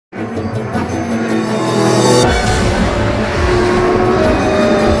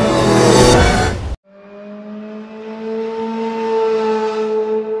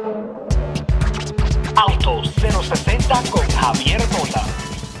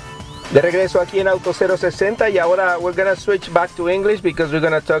De regreso aquí en Auto 060 y ahora we're gonna switch back to English because we're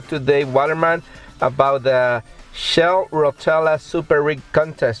gonna talk to Dave Waterman about the Shell Rotella SuperRig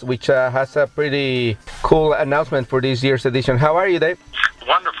contest, which has a pretty cool announcement for this year's edition. How are you, Dave?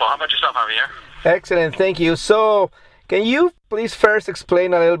 Wonderful. How about yourself, Javier? Excellent, thank you. So, can you please first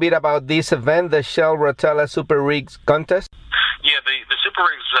explain a little bit about this event, the Shell Rotella SuperRigs contest? Yeah, the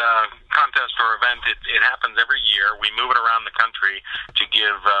SuperRigs contest or event, it happens every year. We move it around the country to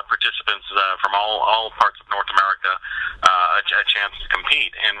give participants from all parts of North America a chance to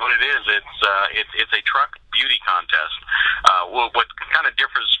compete. And what it is, it's a truck beauty contest. What kind of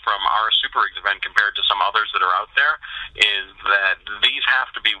differs from our SuperRigs event compared to some others that are out there is that these have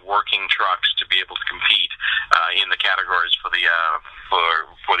to be working trucks to be able to compete in the categories for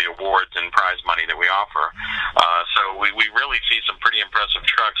the awards and prize money that we offer. So we really see some pretty impressive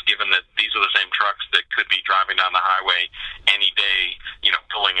trucks, given that these are the same trucks that could be driving down the highway any day,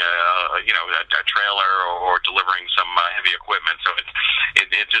 pulling a trailer or delivering some heavy equipment. So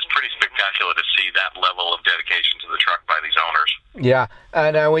it's just pretty spectacular to see that level of dedication to the truck by these owners. Yeah,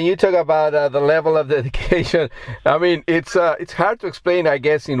 and when you talk about the level of dedication, I mean, it's hard to explain, I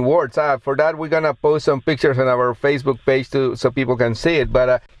guess, in words. For that, we're gonna post some pictures on our Facebook page so people can see it.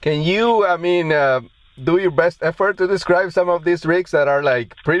 But can you, do your best effort to describe some of these rigs that are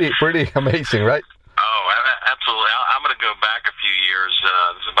like pretty amazing, right? Oh, absolutely. I'm going to go back a few years.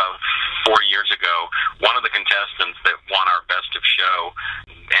 This is about 4 years ago. One of the contestants that won our Best of Show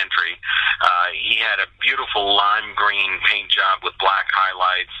entry, he had a beautiful lime green paint job with black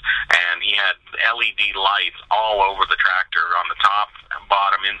highlights, and he had LED lights all over the tractor on the top,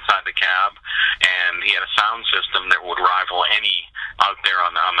 bottom, inside the cab, and he had a sound system that would rival any out there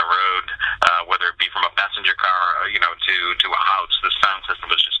on the road, whether it be from a passenger car, to a house. The sound system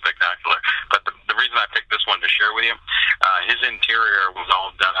was just spectacular. But the reason I picked this one to share with you, his interior was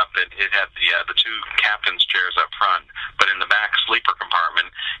all done up. It had the two captain's chairs up front, but in the back sleeper compartment,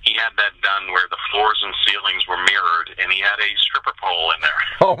 he had that done where the floors and ceilings were mirrored, and he had a stripper pole in there.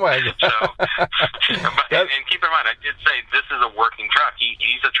 Oh my God! So, and keep in mind, I did say this is a working truck.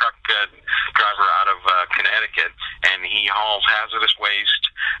 He's a truck driver out of Connecticut, and he hauls hazardous waste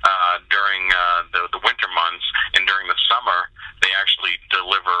during the winter months, and during the summer they actually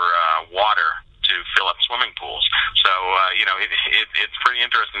deliver water to fill up swimming pools. So, it's pretty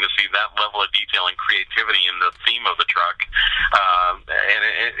interesting to see that level of detail and creativity in the theme of the truck.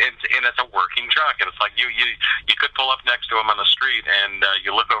 And it's a working truck. And it's like you could pull up next to him on the street and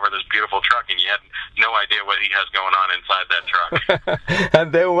you look over this beautiful truck and you had no idea what he has going on inside that truck.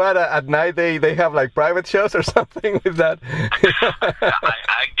 And then what, at night they have like private shows or something with that?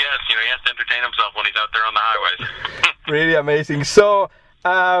 I guess, he has to entertain himself when he's out there on the highways. Really amazing. So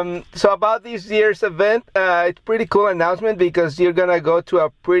about this year's event, it's pretty cool announcement because you're gonna go to a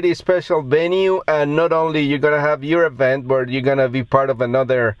pretty special venue, and not only you're gonna have your event, but you're gonna be part of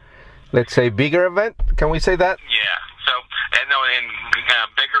another, let's say, bigger event. Can we say that? Yeah. So,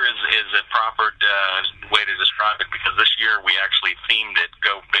 bigger is a proper way to describe it, because this year we actually themed it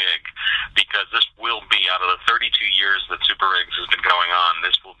 "Go Big," because this will be, out of the 32 years that SuperRigs has been going on,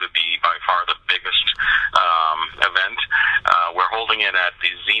 this will be by far the biggest event. We're holding it at the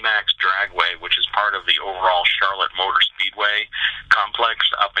ZMAX Dragway, which is part of the overall Charlotte Motor Speedway complex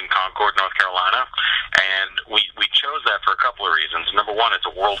up in Concord, North Carolina. And we chose that for a couple of reasons. Number one, it's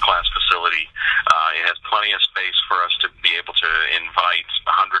a world-class facility. It has plenty of space for us to be able to invite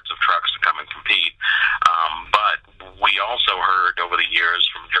hundreds of trucks to come and compete. But we also heard over the years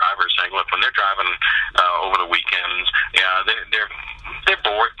from drivers saying, look, when they're driving over the weekends, they're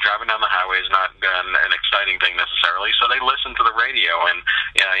bored. Driving down the highway is not an exciting thing necessarily, so they listen to the radio, and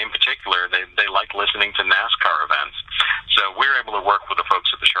in particular, they like listening to NASCAR events. So we're able to work with the folks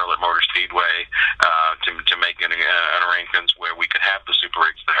at the Charlotte Motor Speedway to make an arrangements where we could have the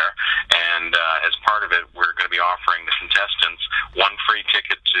SuperRigs there, and as part of it, we're going to be offering the contestants one free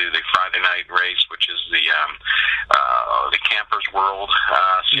ticket to the Friday night race, which is the Campers World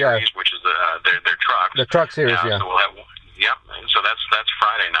series, yes, which is their trucks. The truck series, yeah. So we'll have, yep. So that's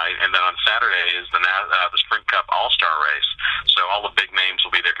Friday night, and then on Saturday is the Sprint Cup All-Star race. So all the big names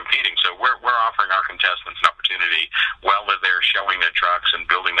will be there competing. So we're offering our contestants an opportunity while they're there showing their trucks and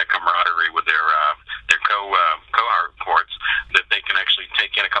building that camaraderie with their cohorts, that they can actually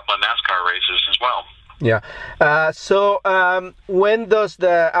take in a couple of NASCAR races as well. Yeah. When does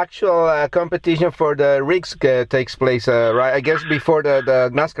the actual competition for the rigs takes place? Right, I guess before the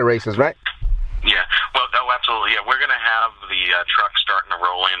NASCAR races, right? Yeah. Well, absolutely. Yeah, we're going to have the truck starting to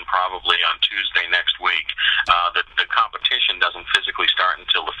roll in probably on Tuesday next week. The competition doesn't physically start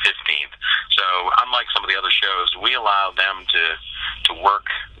until the 15th. So unlike some of the other shows, we allow them to work,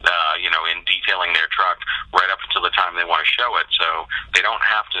 want to show it. So they don't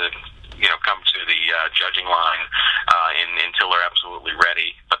have to, come to the judging line until they're absolutely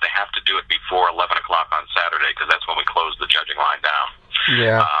ready. But they have to do it before 11 o'clock on Saturday, because that's when we close the judging line down.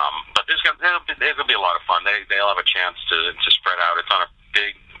 Yeah. But there's gonna be a lot of fun. They'll have a chance to spread out. It's on a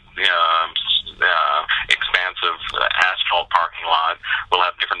big, expansive asphalt parking lot. We'll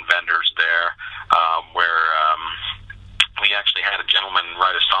have different vendors there, where we actually had a gentleman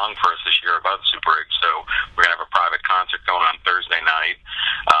write a song for us this year about SuperRigs. So we're gonna have a private concert going on Thursday night.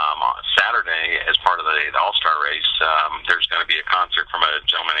 On Saturday, as part of the All-Star race, there's going to be a concert from a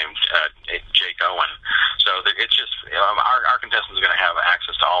gentleman named Jake Owen. So it's just, our contestants are going to have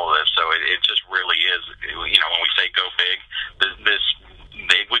access to all of this. So it just really is, when we say go big,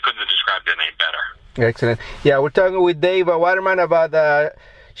 we couldn't have described it any better. Excellent. Yeah, we're talking with Dave Waterman about the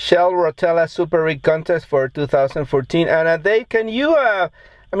Shell Rotella Super Rig contest for 2014. And Dave, can you... a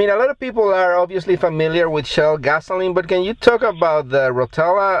lot of people are obviously familiar with Shell gasoline, but can you talk about the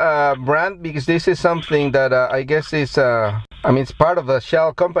Rotella brand? Because this is something that I guess is, it's part of the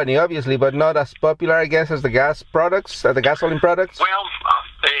Shell company, obviously, but not as popular, I guess, as the gas products, the gasoline products? Well,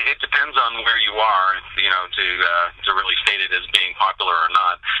 it depends on where you are, to really state it as being popular or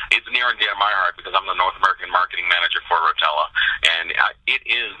not. It's near and dear to my heart because I'm the North American marketing manager for Rotella, and it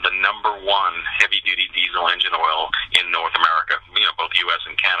is the #1 heavy-duty diesel engine oil in North America, both U.S.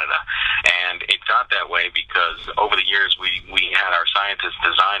 and Canada. And it got that way because over the years we had our scientists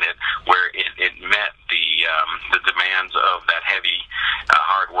design it where it met the demands of that heavy,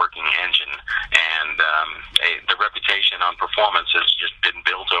 hard-working engine. And the reputation on performance has just been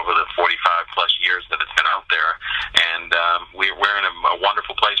built over the 45-plus years that it's been out there. And we're in a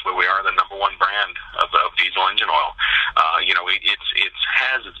wonderful place where we are the #1 brand of diesel engine oil. It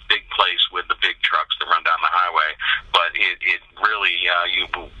has its big place with the big trucks that run down the highway, but it really,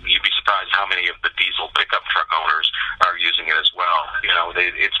 you'd be surprised how many of the diesel pickup truck owners are using it as well.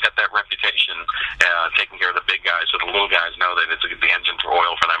 It's got that reputation taking care of the big guys, so the little guys know that it's the engine for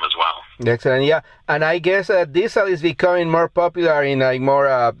oil for them as well. Excellent, yeah. And I guess diesel is becoming more popular in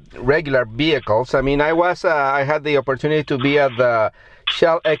more regular vehicles. I had the opportunity to be at the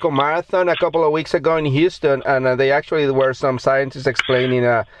Shell Eco Marathon a couple of weeks ago in Houston, and they actually were some scientists explaining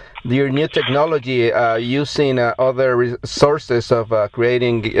your new technology using other sources of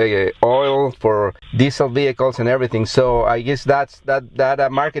creating oil for diesel vehicles and everything. So I guess that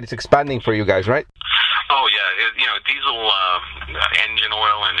market is expanding for you guys, right? Oh yeah, diesel engine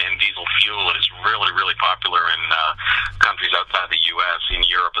oil and diesel fuel is really, really popular in countries outside the U.S., in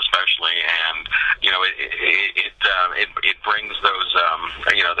Europe especially, and it brings those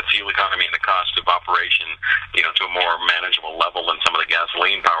the fuel economy and the cost of operation to a more manageable level than some of the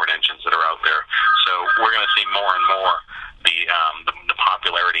gasoline-powered engines that are out there. So we're going to see more and more the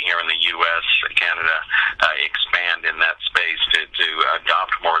popularity here in the U.S., Canada, expand in that space to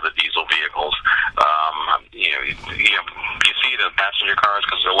adopt more of the diesel vehicles. You see the passenger cars,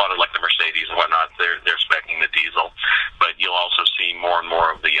 because a lot of like the Mercedes and whatnot, they're spec'ing the diesel, but you'll also see more and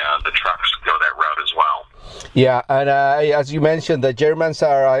more of the trucks go that route as well. Yeah, and as you mentioned, the Germans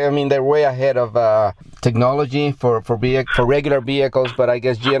are, they're way ahead of technology for regular vehicles, but I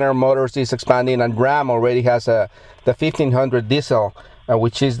guess General Motors is expanding, and Ram already has the 1500 diesel,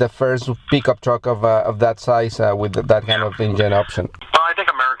 which is the first pickup truck of that size with that kind of engine option. Well, I think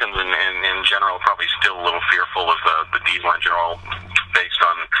Americans in general are probably still a little fearful of the diesel engine oil based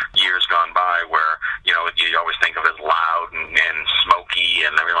on years gone by where, you always think of it as loud and smoky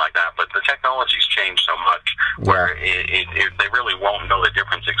and everything like that, but the technology's changed so much where they really won't know the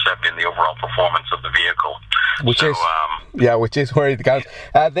difference except in the overall performance of the vehicle. Which is where it counts.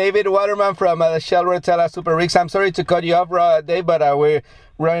 David Waterman from the Shell Rotella Super Rigs. I'm sorry to cut you off, Dave, but we're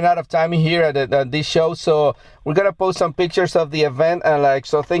running out of time here at this show, so we're gonna post some pictures of the event, and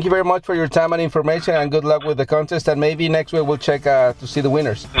so thank you very much for your time and information, and good luck with the contest, and maybe next week we'll check to see the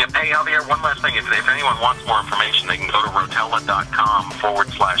winners. Yeah, hey, Javier, one last thing. If anyone wants more information, they can go to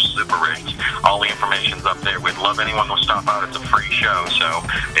rotella.com/SuperRigs. All the information's up there. We'd love anyone to stop out. It's a free show, so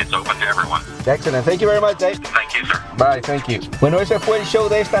it's open to everyone. Excellent. Thank you very much, Dave. Thank you, sir. Bye, thank you. Bueno, ese fue el show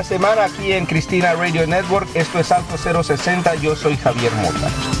de esta semana aquí en Cristina Radio Network. Esto es Alto 060. Yo soy Javier Mota.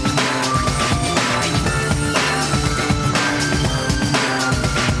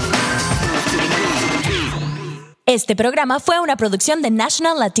 Este programa fue una producción de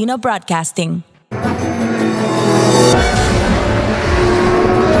National Latino Broadcasting.